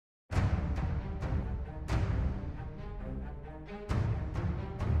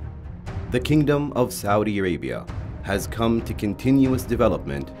The Kingdom of Saudi Arabia has come to continuous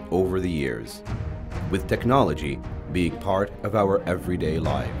development over the years, with technology being part of our everyday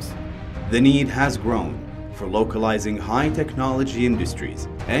lives. The need has grown for localizing high-technology industries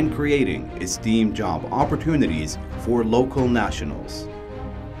and creating esteemed job opportunities for local nationals.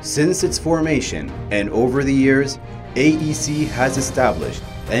 Since its formation and over the years, AEC has established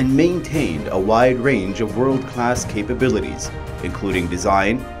and maintained a wide range of world-class capabilities, including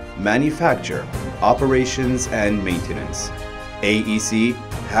design, manufacture, operations, and maintenance. AEC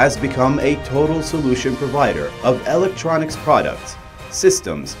has become a total solution provider of electronics products,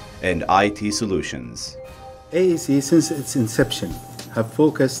 systems, and IT solutions. AEC, since its inception, have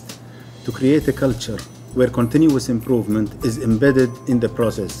focused to create a culture where continuous improvement is embedded in the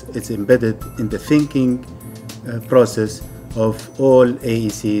process. It's embedded in the thinking process of all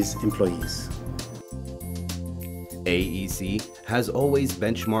AEC's employees. AEC has always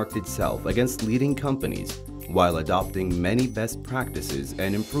benchmarked itself against leading companies while adopting many best practices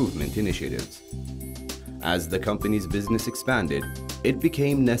and improvement initiatives. As the company's business expanded, it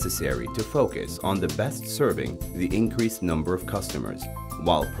became necessary to focus on the best serving the increased number of customers,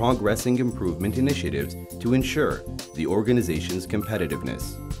 while progressing improvement initiatives to ensure the organization's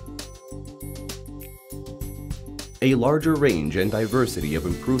competitiveness. A larger range and diversity of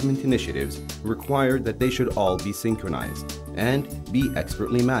improvement initiatives required that they should all be synchronized and be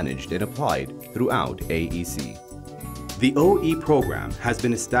expertly managed and applied throughout AEC. The OE program has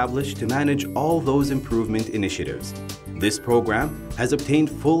been established to manage all those improvement initiatives. This program has obtained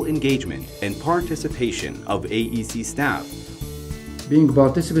full engagement and participation of AEC staff. Being a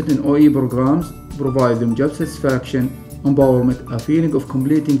participant in OE programs provide them job satisfaction, empowerment, a feeling of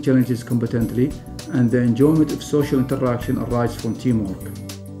completing challenges competently, and the enjoyment of social interaction arises from teamwork.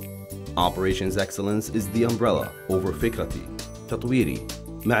 Operations excellence is the umbrella over فكرتي, تطويري,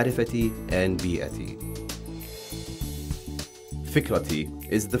 معرفتي, and بيئتي. فكرتي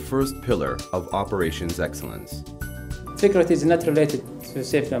is the first pillar of operations excellence. فكرتي is not related to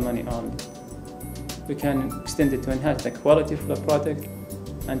save the money only. We can extend it to enhance the quality of the product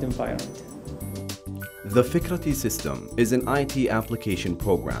and environment. The Fikrati system is an IT application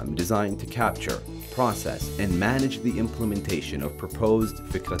program designed to capture, process, and manage the implementation of proposed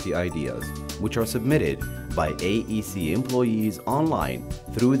Fikrati ideas, which are submitted by AEC employees online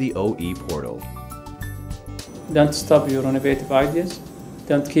through the OE portal. Don't stop your innovative ideas.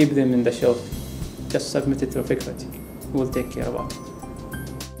 Don't keep them in the shelf. Just submit it to Fikrati. We'll take care about it.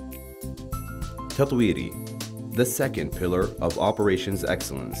 Tatwiri, the second pillar of operations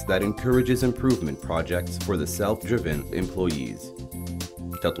excellence that encourages improvement projects for the self-driven employees.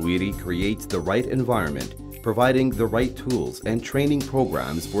 Tatwiri creates the right environment, providing the right tools and training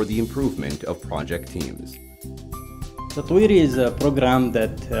programs for the improvement of project teams. Tatwiri is a program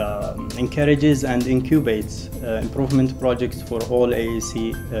that encourages and incubates improvement projects for all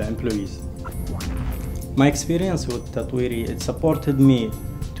AEC employees. My experience with Tatwiri, it supported me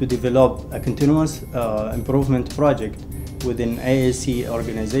to develop a continuous improvement project within AEC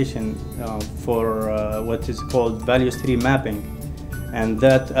organization for what is called value stream mapping, and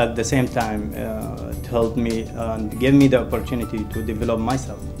that at the same time it helped me and gave me the opportunity to develop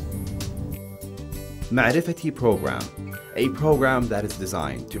myself. معرفتي program, a program that is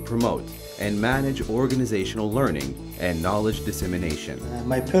designed to promote and manage organizational learning and knowledge dissemination.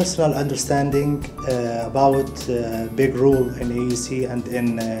 My personal understanding about big role in AEC and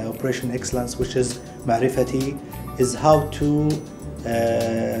in Operation Excellence, which is معرفتي, is how to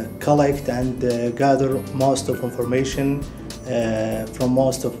collect and gather most of information from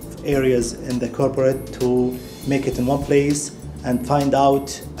most of areas in the corporate to make it in one place and find out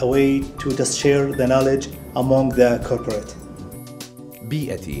a way to just share the knowledge among the corporate.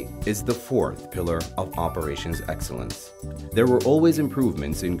 BETI is the fourth pillar of operations excellence. There were always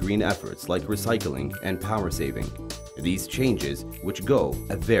improvements in green efforts like recycling and power saving. These changes which go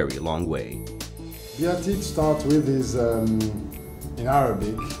a very long way. BETI to start with is in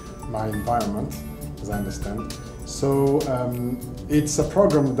Arabic, my environment, as I understand. So it's a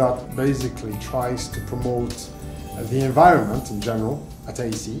program that basically tries to promote the environment in general at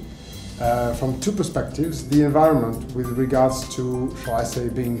AEC from two perspectives. The environment with regards to, shall I say,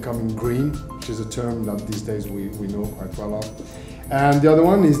 becoming green, which is a term that these days we know quite well of. And the other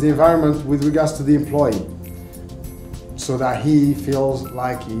one is the environment with regards to the employee, so that he feels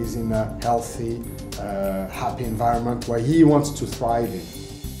like he's in a healthy, happy environment where he wants to thrive in.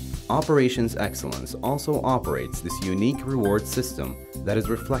 Operations Excellence also operates this unique reward system that is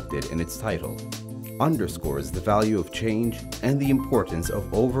reflected in its title, underscores the value of change and the importance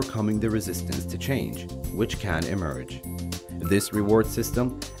of overcoming the resistance to change, which can emerge. This reward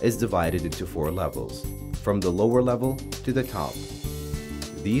system is divided into 4 levels, from the lower level to the top.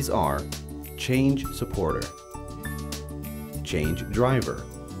 These are Change Supporter, Change Driver,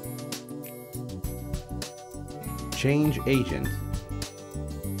 Change Agent,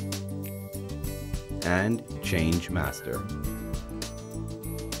 and Change Master.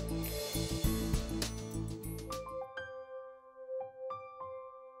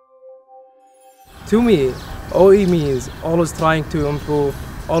 To me, OE means always trying to improve,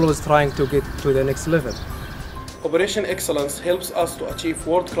 always trying to get to the next level. Operation excellence helps us to achieve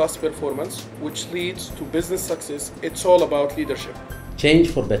world-class performance, which leads to business success. It's all about leadership. Change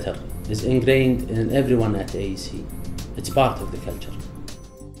for better is ingrained in everyone at AEC. It's part of the culture.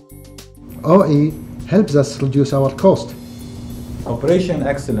 OE helps us reduce our cost. Operation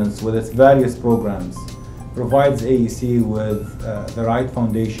excellence with its various programs provides AEC with the right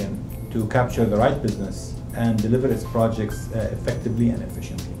foundation to capture the right business and deliver its projects effectively and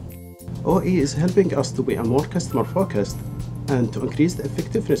efficiently. OE is helping us to be more customer focused and to increase the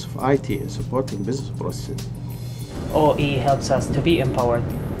effectiveness of IT in supporting business processes. OE helps us to be empowered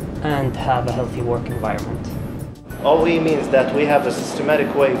and have a healthy work environment. OE means that we have a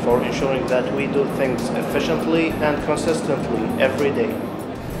systematic way for ensuring that we do things efficiently and consistently every day.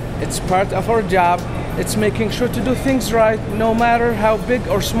 It's part of our job. It's making sure to do things right, no matter how big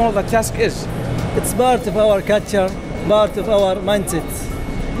or small the task is. It's part of our culture, part of our mindset.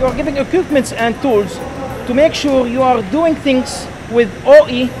 You are giving equipment and tools to make sure you are doing things with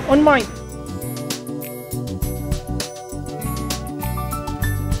OE on mind.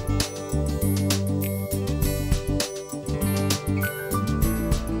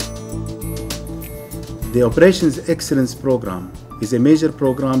 The Operations Excellence Program is a major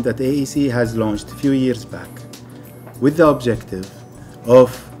program that AEC has launched a few years back with the objective of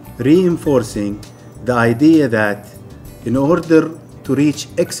reinforcing the idea that in order to reach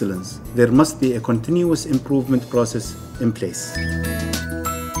excellence, there must be a continuous improvement process in place.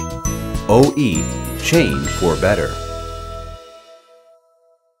 OE, change for better.